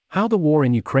How the war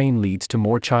in Ukraine leads to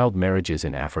more child marriages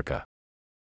in Africa.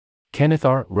 Kenneth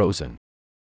R. Rosen.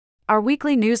 Our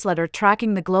weekly newsletter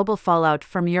tracking the global fallout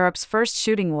from Europe's first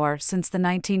shooting war since the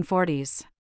 1940s.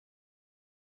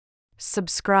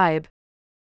 Subscribe.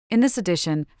 In this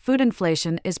edition, food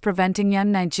inflation is preventing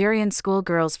young Nigerian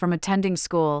schoolgirls from attending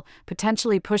school,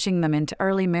 potentially pushing them into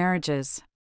early marriages.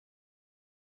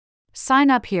 Sign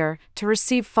up here to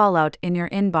receive fallout in your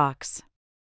inbox.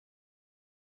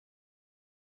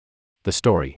 The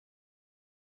story.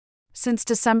 Since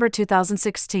December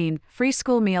 2016, free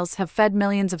school meals have fed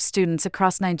millions of students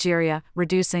across Nigeria,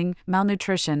 reducing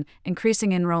malnutrition,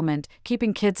 increasing enrollment,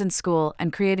 keeping kids in school,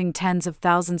 and creating tens of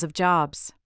thousands of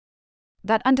jobs.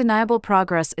 That undeniable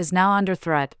progress is now under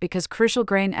threat because crucial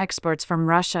grain exports from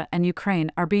Russia and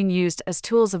Ukraine are being used as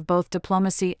tools of both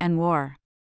diplomacy and war.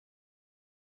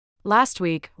 Last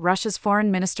week, Russia's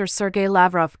Foreign Minister Sergei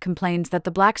Lavrov complained that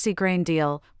the Black Sea grain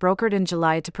deal, brokered in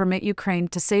July to permit Ukraine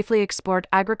to safely export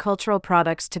agricultural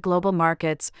products to global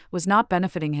markets, was not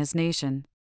benefiting his nation.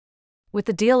 With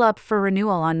the deal up for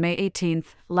renewal on May 18,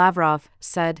 Lavrov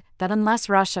said that unless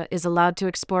Russia is allowed to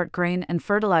export grain and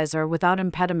fertilizer without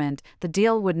impediment, the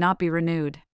deal would not be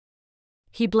renewed.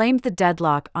 He blamed the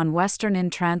deadlock on Western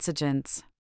intransigence.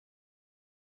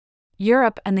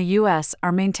 Europe and the US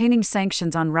are maintaining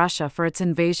sanctions on Russia for its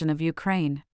invasion of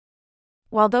Ukraine.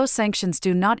 While those sanctions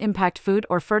do not impact food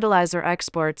or fertilizer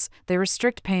exports, they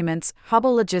restrict payments,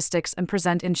 hobble logistics, and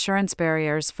present insurance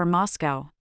barriers for Moscow.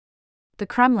 The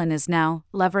Kremlin is now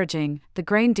leveraging the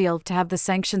grain deal to have the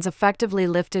sanctions effectively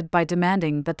lifted by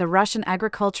demanding that the Russian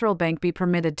Agricultural Bank be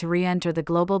permitted to re-enter the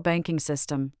global banking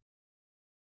system.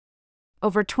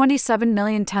 Over 27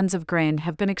 million tons of grain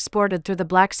have been exported through the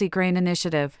Black Sea Grain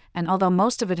Initiative, and although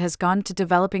most of it has gone to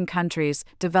developing countries,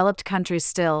 developed countries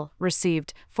still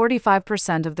received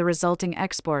 45% of the resulting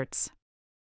exports.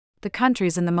 The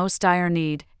countries in the most dire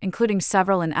need, including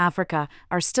several in Africa,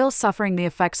 are still suffering the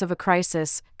effects of a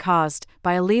crisis caused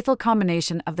by a lethal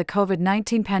combination of the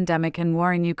COVID-19 pandemic and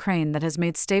war in Ukraine that has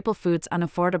made staple foods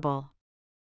unaffordable.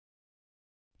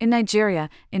 In Nigeria,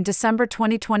 in December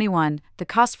 2021, the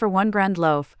cost for 1 grand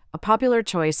loaf, a popular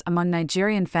choice among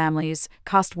Nigerian families,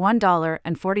 cost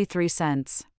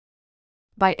 $1.43.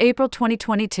 By April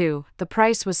 2022, the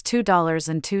price was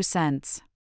 $2.02.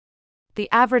 The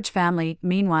average family,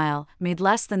 meanwhile, made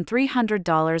less than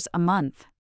 $300 a month.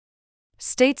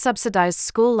 State-subsidized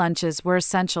school lunches were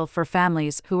essential for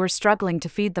families who were struggling to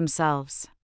feed themselves.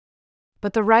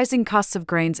 But the rising costs of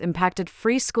grains impacted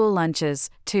free school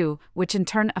lunches, too, which in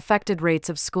turn affected rates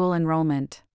of school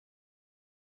enrollment.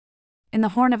 In the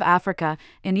Horn of Africa,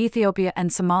 in Ethiopia and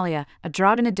Somalia, a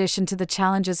drought in addition to the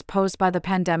challenges posed by the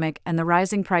pandemic and the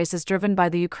rising prices driven by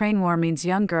the Ukraine war means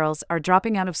young girls are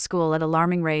dropping out of school at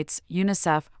alarming rates,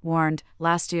 UNICEF warned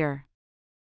last year.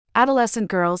 Adolescent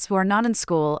girls who are not in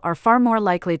school are far more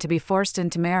likely to be forced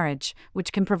into marriage,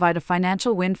 which can provide a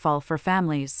financial windfall for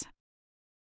families.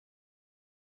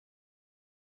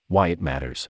 Why it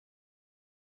matters.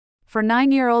 For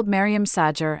 9-year-old Maryam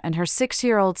Sajer and her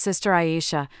 6-year-old sister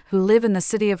Aisha, who live in the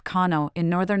city of Kano in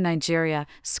northern Nigeria,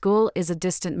 school is a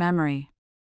distant memory.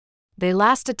 They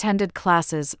last attended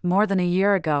classes more than a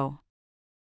year ago.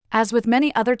 As with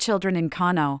many other children in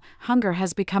Kano, hunger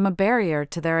has become a barrier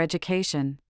to their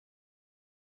education.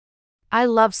 "I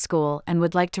love school and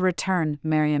would like to return,"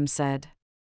 Maryam said.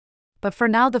 But for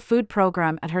now the food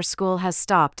program at her school has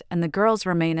stopped and the girls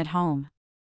remain at home.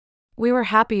 "We were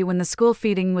happy when the school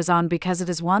feeding was on because it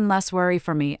is one less worry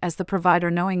for me as the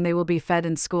provider knowing they will be fed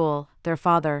in school," their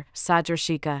father, Sajer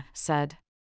Shika, said.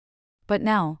 But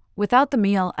now, without the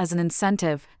meal as an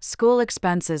incentive, school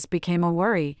expenses became a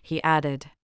worry, he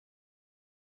added.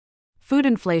 Food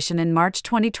inflation in March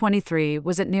 2023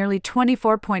 was at nearly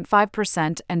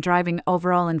 24.5% and driving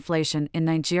overall inflation in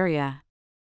Nigeria.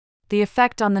 The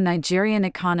effect on the Nigerian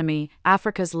economy,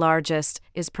 Africa's largest,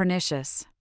 is pernicious.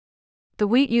 The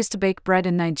wheat used to bake bread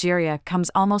in Nigeria comes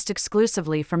almost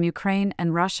exclusively from Ukraine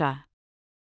and Russia.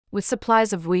 With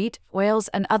supplies of wheat, oils,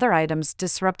 and other items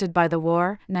disrupted by the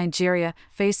war, Nigeria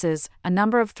faces a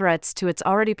number of threats to its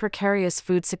already precarious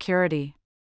food security.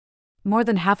 More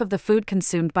than half of the food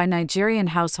consumed by Nigerian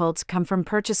households come from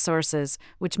purchase sources,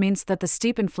 which means that the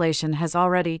steep inflation has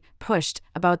already pushed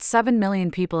about 7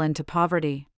 million people into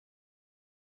poverty.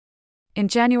 In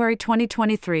January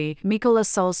 2023, Mykola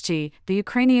Solsky, the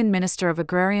Ukrainian Minister of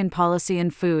Agrarian Policy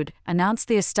and Food, announced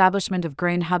the establishment of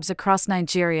grain hubs across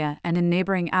Nigeria and in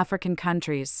neighboring African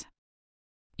countries.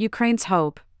 Ukraine's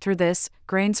hope, through this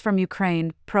Grains from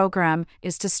Ukraine program,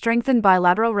 is to strengthen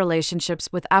bilateral relationships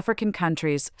with African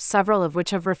countries, several of which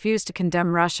have refused to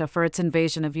condemn Russia for its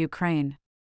invasion of Ukraine.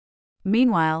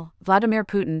 Meanwhile, Vladimir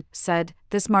Putin said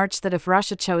this March that if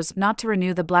Russia chose not to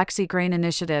renew the Black Sea Grain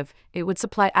Initiative, it would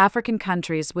supply African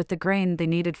countries with the grain they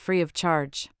needed free of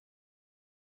charge.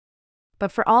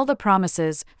 But for all the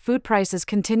promises, food prices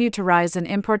continue to rise in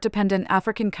import-dependent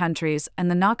African countries,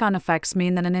 and the knock-on effects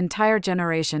mean that an entire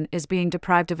generation is being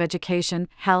deprived of education,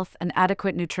 health, and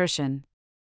adequate nutrition.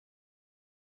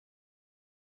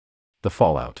 The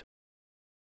fallout.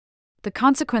 The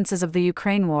consequences of the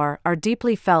Ukraine war are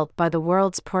deeply felt by the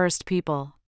world's poorest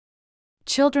people.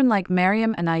 Children like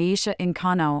Mariam and Aisha in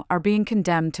Kano are being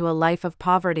condemned to a life of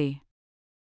poverty.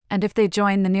 And if they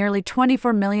join the nearly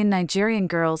 24 million Nigerian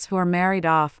girls who are married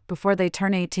off before they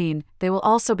turn 18, they will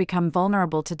also become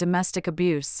vulnerable to domestic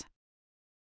abuse.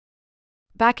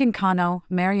 Back in Kano,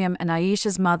 Mariam and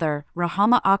Aisha's mother,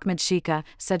 Rahama Ahmed Shika,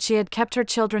 said she had kept her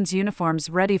children's uniforms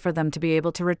ready for them to be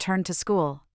able to return to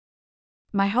school.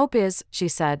 "My hope is," she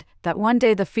said, "that one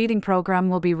day the feeding program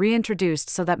will be reintroduced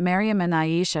so that Mariam and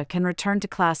Aisha can return to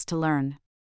class to learn.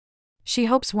 She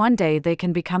hopes one day they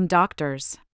can become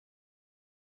doctors."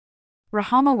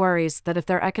 Rahama worries that if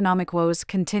their economic woes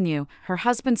continue, her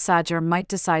husband Sajur might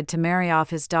decide to marry off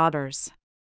his daughters.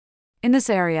 "In this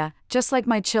area, just like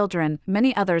my children,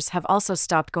 many others have also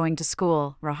stopped going to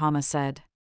school," Rahama said.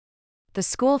 "The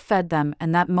school fed them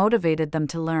and that motivated them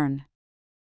to learn.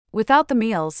 Without the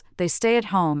meals, they stay at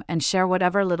home and share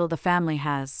whatever little the family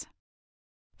has."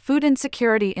 Food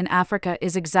insecurity in Africa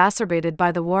is exacerbated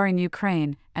by the war in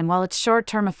Ukraine, and while its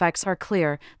short-term effects are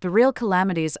clear, the real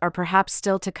calamities are perhaps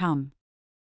still to come.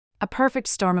 A perfect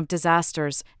storm of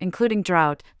disasters, including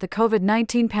drought, the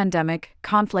COVID-19 pandemic,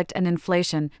 conflict and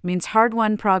inflation, means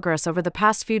hard-won progress over the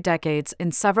past few decades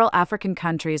in several African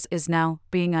countries is now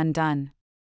being undone.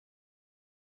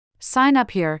 Sign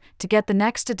up here to get the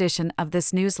next edition of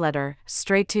this newsletter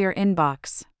straight to your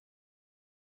inbox.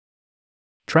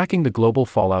 Tracking the global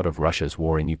fallout of Russia's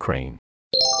war in Ukraine.